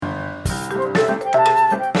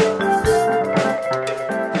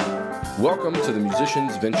Welcome to the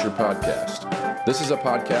Musicians Venture Podcast. This is a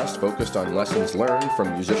podcast focused on lessons learned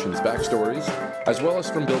from musicians' backstories, as well as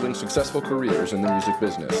from building successful careers in the music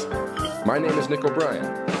business. My name is Nick O'Brien,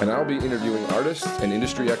 and I'll be interviewing artists and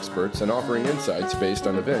industry experts and offering insights based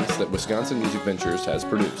on events that Wisconsin Music Ventures has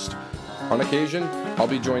produced. On occasion, I'll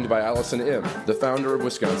be joined by Allison Im, the founder of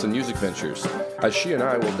Wisconsin Music Ventures, as she and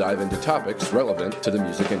I will dive into topics relevant to the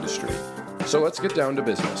music industry. So let's get down to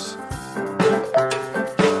business.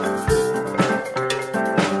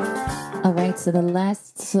 All right, so the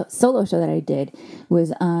last solo show that I did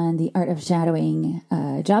was on the art of shadowing,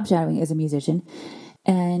 job shadowing as a musician.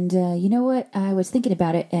 And you know what? I was thinking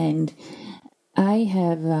about it, and I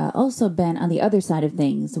have also been on the other side of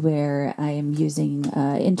things where I am using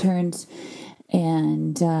interns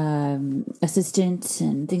and assistants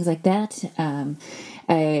and things like that.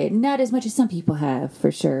 Not as much as some people have,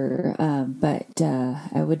 for sure, but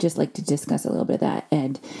I would just like to discuss a little bit of that.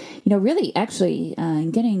 And, you know, really, actually,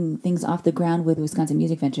 in getting things off the ground with Wisconsin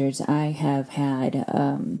Music Ventures, I have had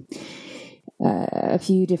a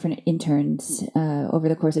few different interns over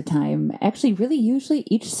the course of time. Actually, really, usually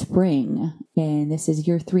each spring, and this is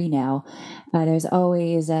year 3 now. There's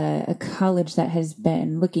always a college that has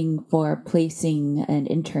been looking for placing an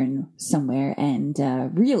intern somewhere, and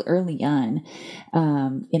real early on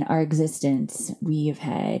in our existence, we have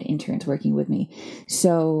had interns working with me.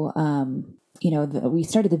 So, you know, we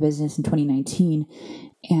started the business in 2019,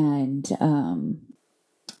 and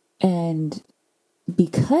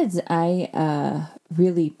because I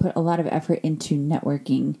really put a lot of effort into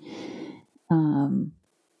networking,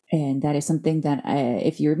 and that is something that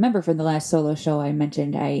if you remember from the last solo show I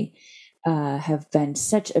mentioned, I have been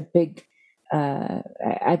such a big,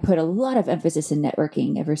 I put a lot of emphasis in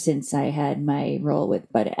networking ever since I had my role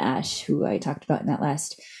with Bud Ash, who I talked about in that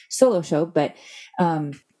last solo show. But,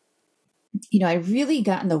 you know, I really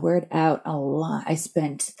gotten the word out a lot. I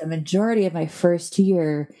spent the majority of my first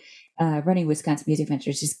year running Wisconsin Music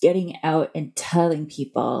Ventures, just getting out and telling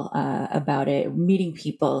people about it, meeting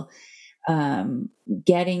people,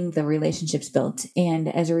 getting the relationships built. And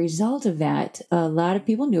as a result of that, a lot of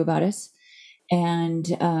people knew about us, and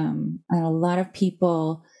a lot of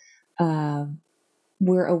people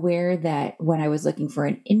were aware that when I was looking for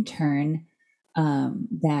an intern,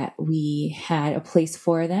 that we had a place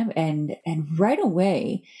for them. And right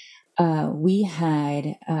away, we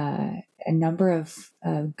had a number of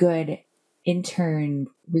good intern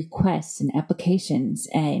requests and applications,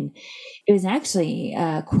 and it was actually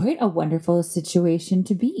quite a wonderful situation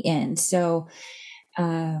to be in. So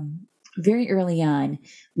very early on,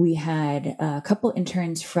 we had a couple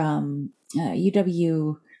interns from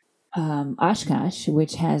UW Oshkosh,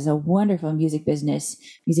 which has a wonderful music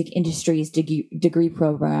industries degree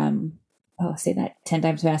program. Oh, say that 10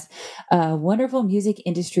 times fast. Wonderful music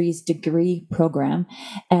industries degree program.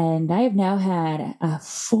 And I have now had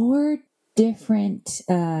 4 different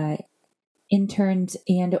interns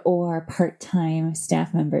and or part-time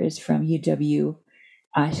staff members from UW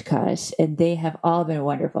Oshkosh. And they have all been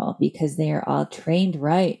wonderful because they are all trained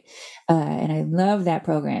right. And I love that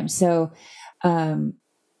program. So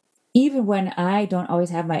even when I don't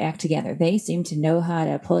always have my act together, they seem to know how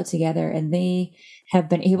to pull it together, and they have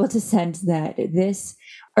been able to sense that this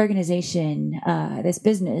organization, this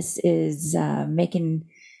business is making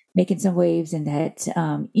some waves, and that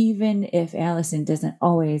even if Allison doesn't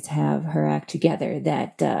always have her act together,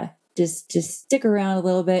 that just stick around a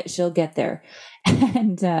little bit, she'll get there.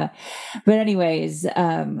 And but anyways,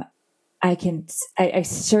 I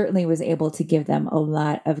certainly was able to give them a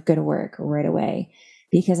lot of good work right away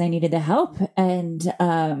because I needed the help, and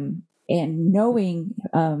knowing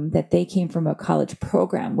that they came from a college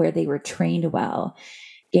program where they were trained well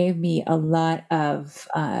gave me a lot of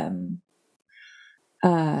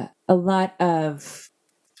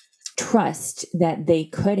trust that they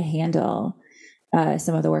could handle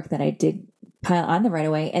some of the work that I did pile on them right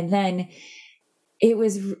away. And then it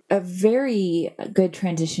was a very good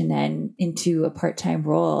transition then into a part-time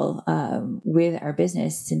role with our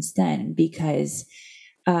business since then, because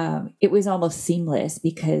it was almost seamless,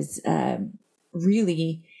 because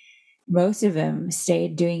really most of them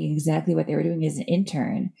stayed doing exactly what they were doing as an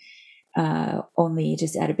intern, only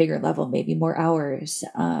just at a bigger level, maybe more hours,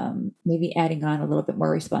 maybe adding on a little bit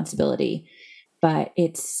more responsibility. But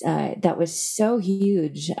that was so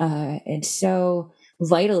huge and so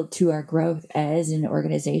vital to our growth as an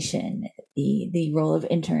organization, the role of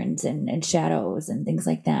interns and shadows and things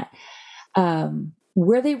like that.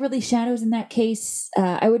 Were they really shadows in that case?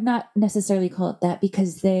 I would not necessarily call it that,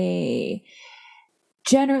 because they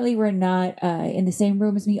generally were not in the same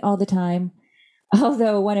room as me all the time.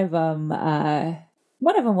 Although one of them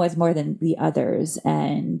was more than the others,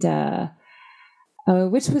 and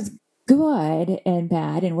which was good and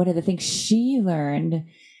bad. And one of the things she learned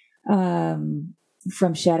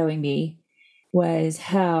from shadowing me was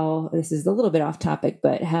how, this is a little bit off topic,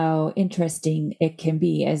 but how interesting it can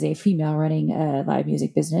be as a female running a live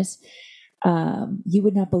music business. You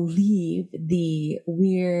would not believe the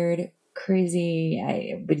weird, crazy,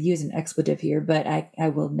 I would use an expletive here, but I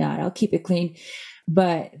will not. I'll keep it clean.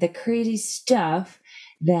 But the crazy stuff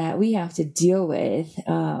that we have to deal with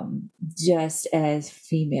just as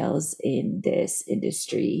females in this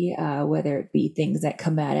industry, whether it be things that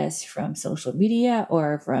come at us from social media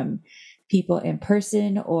or from people in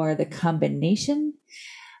person, or the combination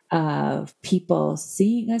of people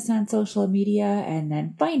seeing us on social media and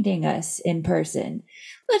then finding us in person.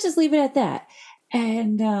 Let's just leave it at that.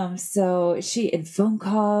 And so she, in phone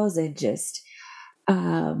calls, and just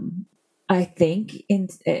I think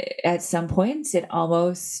at some points it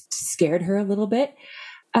almost scared her a little bit.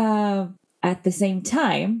 At the same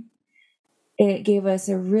time, it gave us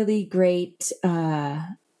a really great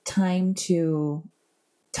time to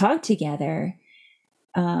talk together.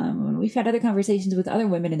 We've had other conversations with other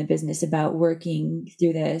women in the business about working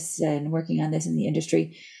through this and working on this in the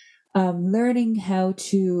industry, learning how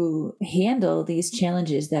to handle these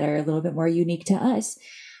challenges that are a little bit more unique to us,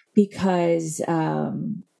 because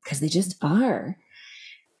they just are.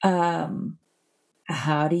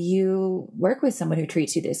 How do you work with someone who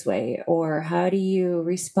treats you this way? Or how do you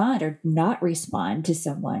respond or not respond to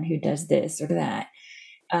someone who does this or that?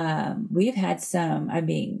 We've had some,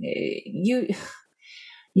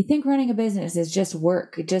 you think running a business is just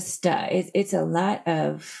work. It's a lot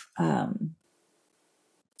of,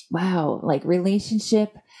 like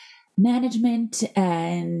relationship management,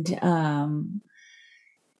 and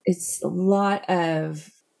it's a lot of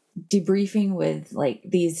debriefing with like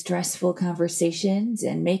these stressful conversations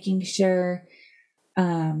and making sure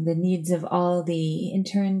the needs of all the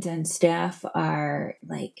interns and staff are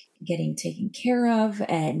like getting taken care of,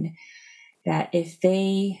 and that if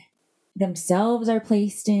they themselves are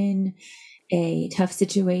placed in a tough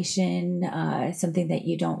situation, something that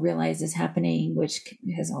you don't realize is happening, which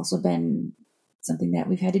has also been something that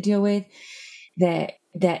we've had to deal with, that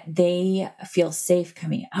they feel safe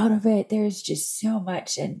coming out of it. There's just so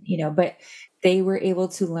much, and but they were able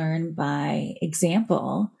to learn by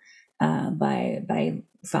example, by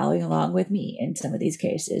following along with me in some of these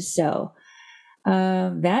cases. So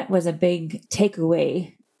that was a big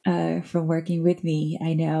takeaway from working with me,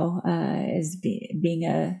 I know, as being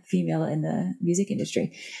a female in the music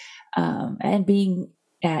industry, and being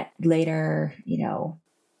at later,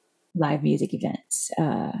 live music events.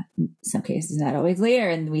 In some cases, not always later,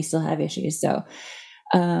 and we still have issues. So,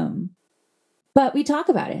 but we talk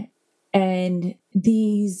about it. And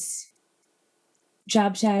these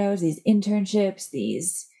job shadows, these internships,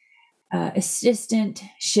 these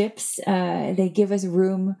assistantships, they give us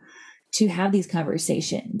room to have these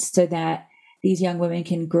conversations so that these young women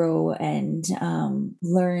can grow and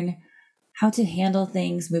learn how to handle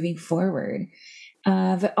things moving forward.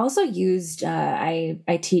 I've also used,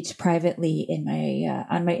 I teach privately in my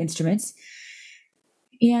on my instruments,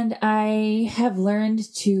 and I have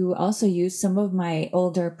learned to also use some of my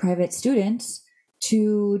older private students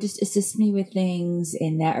to just assist me with things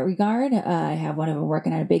in that regard. I have one of them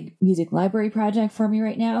working on a big music library project for me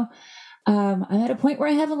right now. I'm at a point where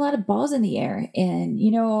I have a lot of balls in the air, and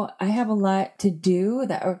I have a lot to do.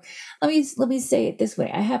 Or let me say it this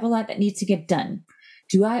way: I have a lot that needs to get done.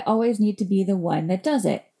 Do I always need to be the one that does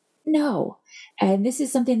it? No. And this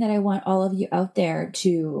is something that I want all of you out there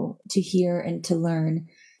to hear and to learn,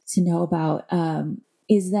 to know about,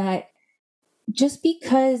 is that just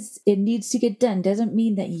because it needs to get done doesn't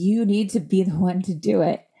mean that you need to be the one to do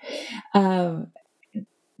it.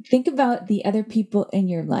 Think about the other people in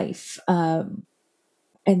your life. And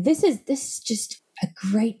this is just a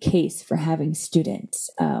great case for having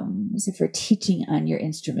students. So for teaching on your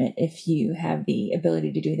instrument, if you have the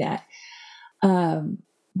ability to do that,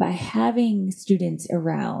 by having students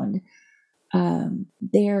around,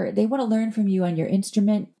 they want to learn from you on your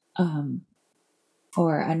instrument,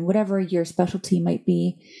 or on whatever your specialty might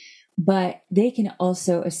be, but they can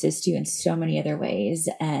also assist you in so many other ways.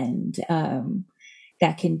 And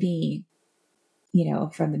that can be,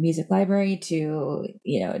 from the music library to,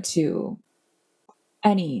 to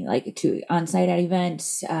any, like to on-site at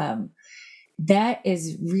events. That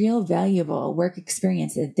is real valuable work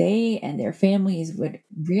experience that they and their families would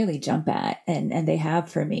really jump at, and they have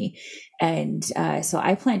for me. And so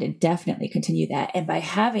I plan to definitely continue that. And by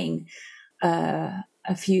having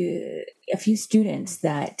a few students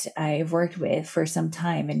that I've worked with for some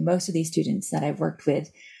time, and most of these students that I've worked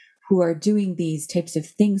with who are doing these types of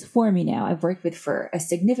things for me now, I've worked with for a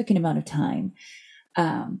significant amount of time.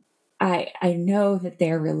 I know that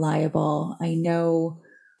they're reliable. I know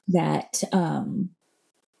that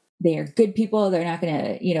they are good people. They're not going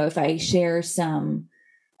to, if I share some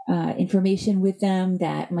information with them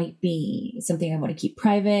that might be something I want to keep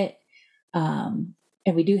private. And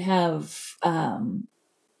we do have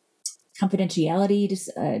confidentiality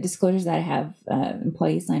disclosures that I have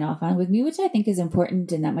employees sign off on with me, which I think is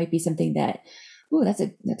important. And that might be something that, that's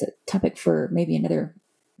a topic for maybe another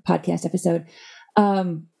podcast episode.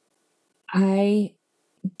 I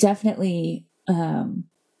definitely,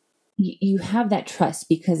 you have that trust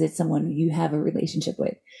because it's someone you have a relationship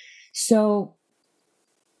with. So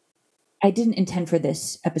I didn't intend for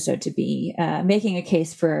this episode to be making a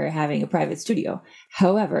case for having a private studio.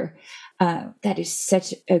 However, that is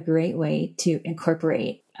such a great way to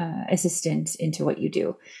incorporate assistance into what you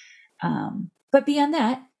do. But beyond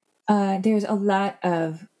that, there's a lot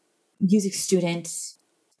of music students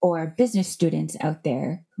or business students out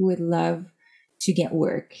there who would love to get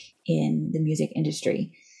work in the music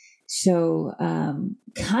industry. So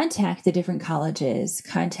contact the different colleges,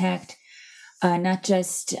 contact not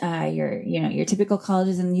just your typical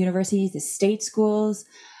colleges and universities, the state schools.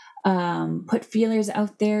 Put feelers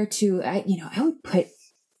out there I would put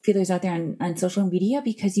feelers out there on social media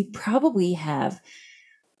because you probably have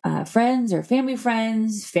friends or family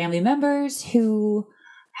members who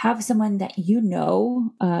have someone that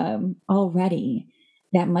already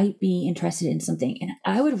that might be interested in something. And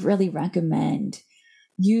I would really recommend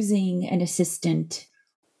using an assistant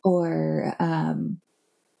or an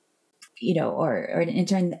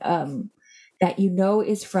intern that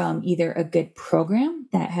is from either a good program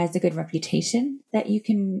that has a good reputation that you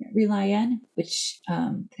can rely on, which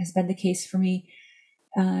has been the case for me.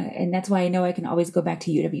 And that's why I know I can always go back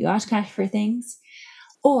to UW Oshkosh for things,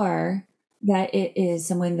 or that it is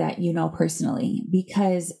someone that you know personally.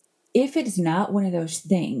 Because if it's not one of those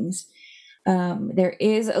things, there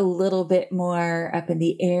is a little bit more up in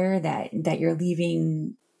the air that you're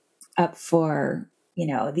leaving up for,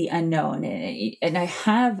 the unknown. And I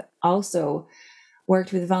have also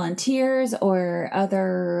worked with volunteers or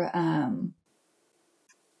other, I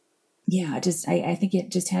think it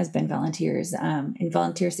just has been volunteers in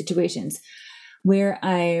volunteer situations where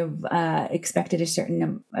I've expected a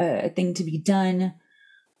certain thing to be done.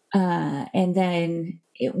 And then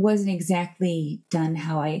it wasn't exactly done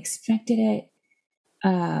how I expected it.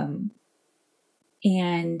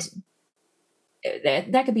 And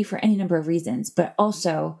that could be for any number of reasons, but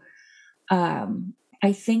also,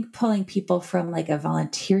 I think pulling people from like a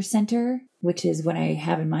volunteer center, which is what I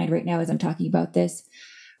have in mind right now as I'm talking about this,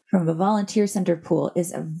 from a volunteer center pool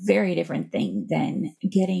is a very different thing than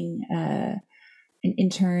getting an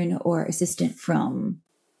intern or assistant from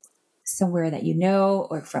somewhere that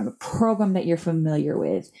or from a program that you're familiar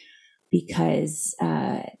with, because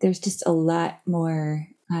there's just a lot more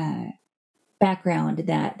background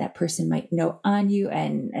that person might know on you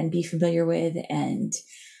and be familiar with, and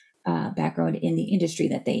background in the industry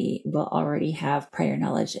that they will already have prior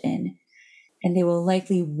knowledge in, and they will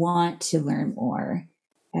likely want to learn more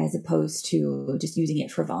as opposed to just using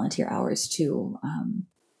it for volunteer hours to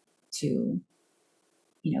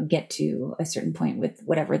get to a certain point with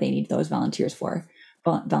whatever they need those volunteer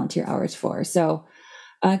hours for. So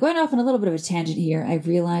going off on a little bit of a tangent here, I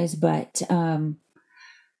realize, but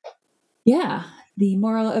the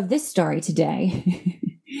moral of this story today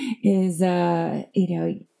is,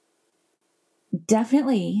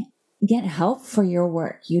 definitely get help for your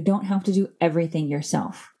work. You don't have to do everything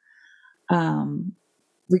yourself.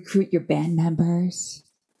 Recruit your band members.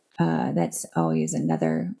 That's always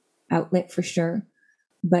another outlet for sure.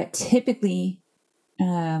 But typically,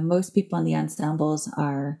 most people in the ensembles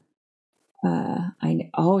are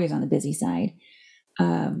always on the busy side.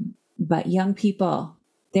 But young people,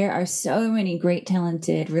 there are so many great,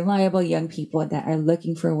 talented, reliable young people that are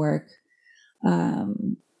looking for work.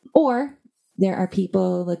 Or there are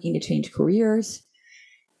people looking to change careers,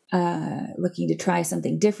 looking to try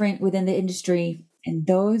something different within the industry. And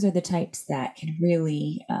those are the types that can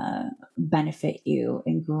really benefit you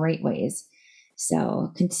in great ways.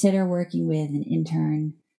 So consider working with an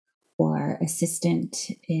intern or assistant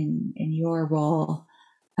in your role.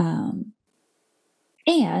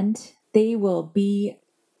 And they will be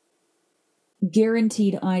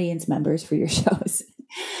guaranteed audience members for your shows.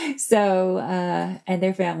 So, and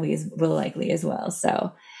their families will likely as well.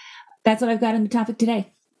 So that's what I've got on the topic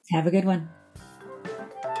today. Have a good one.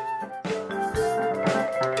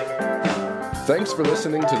 Thanks for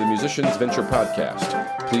listening to the Musicians Venture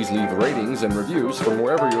podcast. Please leave ratings and reviews from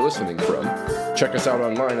wherever you're listening from. Check us out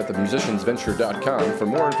online at themusiciansventure.com for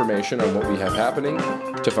more information on what we have happening,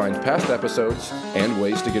 to find past episodes, and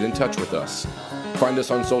ways to get in touch with us. Find us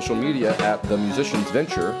on social media at The Musicians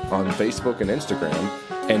Venture on Facebook and Instagram,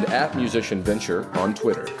 and at Musician Venture on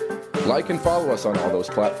Twitter. Like and follow us on all those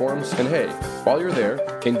platforms, and hey, while you're there,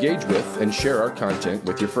 engage with and share our content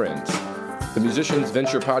with your friends. The Musicians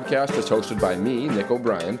Venture podcast is hosted by me, Nick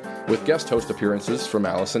O'Brien, with guest host appearances from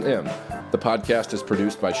Allison M. The podcast is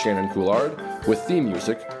produced by Shannon Coulard, with theme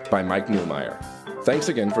music by Mike Neumeier. Thanks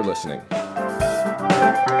again for listening.